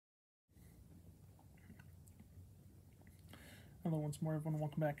Hello once more everyone,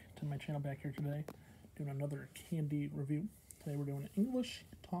 welcome back to my channel back here today, doing another candy review. Today we're doing English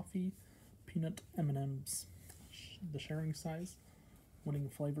Toffee Peanut M&Ms, the sharing size, winning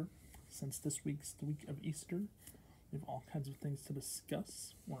flavor. Since this week's the week of Easter, we have all kinds of things to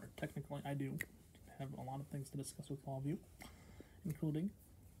discuss, or technically I do have a lot of things to discuss with all of you, including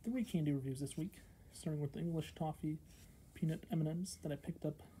 3 candy reviews this week, starting with the English Toffee Peanut M&Ms that I picked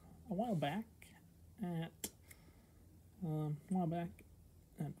up a while back at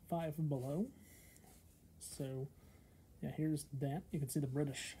Five Below. So yeah, here's that. You can see the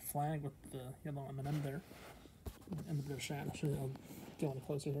British flag with the yellow M&M there, and the British hat. I'll go in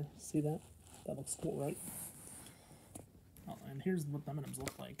closer here. See that? That looks cool, right? Oh, and here's what the M&Ms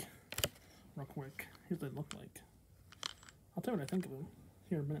look like. Real quick, here's what they look like. I'll tell you what I think of them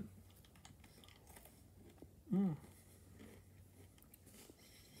here in a minute.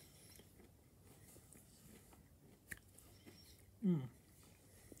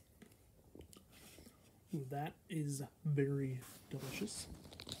 Ooh, that is very delicious.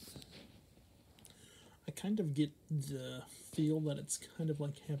 I kind of get the feel that it's kind of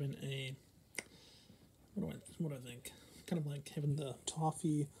like having a, what do I think? Kind of like having the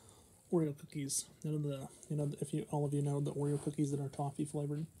toffee Oreo cookies. If all of you know the Oreo cookies that are toffee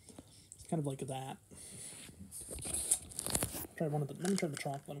flavored, it's kind of like that. Let me try the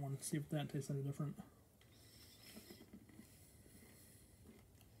chocolate one, see if that tastes any different.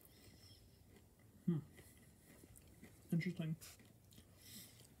 Interesting.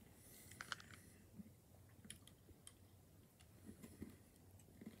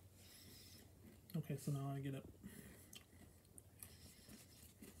 Okay, so now I get it.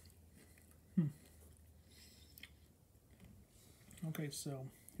 Okay, so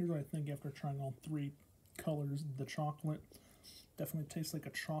here's what I think after trying all 3 colors. The chocolate definitely tastes like a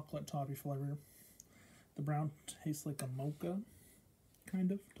chocolate toffee flavor. The brown tastes like a mocha kind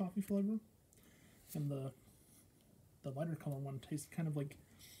of toffee flavor. And the lighter color one tastes kind of like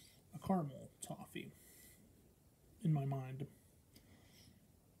a caramel toffee in my mind,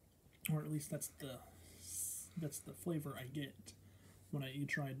 or at least that's the flavor I get when you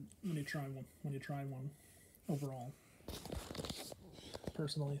try one overall.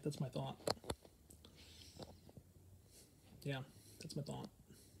 Personally, that's my thought. Yeah, that's my thought.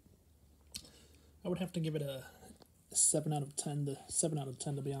 I would have to give it a 7 out of 10. 7 out of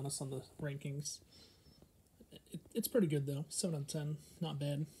 10 to be honest on the rankings. It's pretty good though. 7 out of 10, not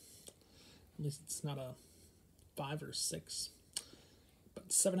bad. At least it's not a 5 or 6.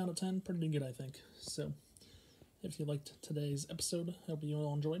 But 7 out of 10, pretty good I think. So, if you liked today's episode, I hope you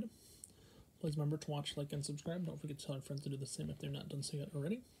all enjoyed. Please remember to watch, like, and subscribe. Don't forget to tell your friends to do the same if they're not done so yet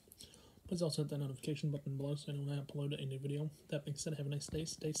already. Please also hit that notification button below so you know when I upload a new video. That being said, have a nice day,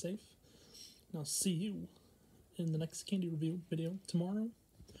 stay safe, and I'll see you in the next candy review video tomorrow.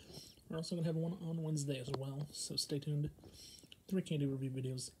 We're also going to have one on Wednesday as well, so stay tuned. 3 candy review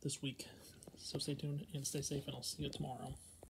videos this week. So stay tuned and stay safe, and I'll see you tomorrow.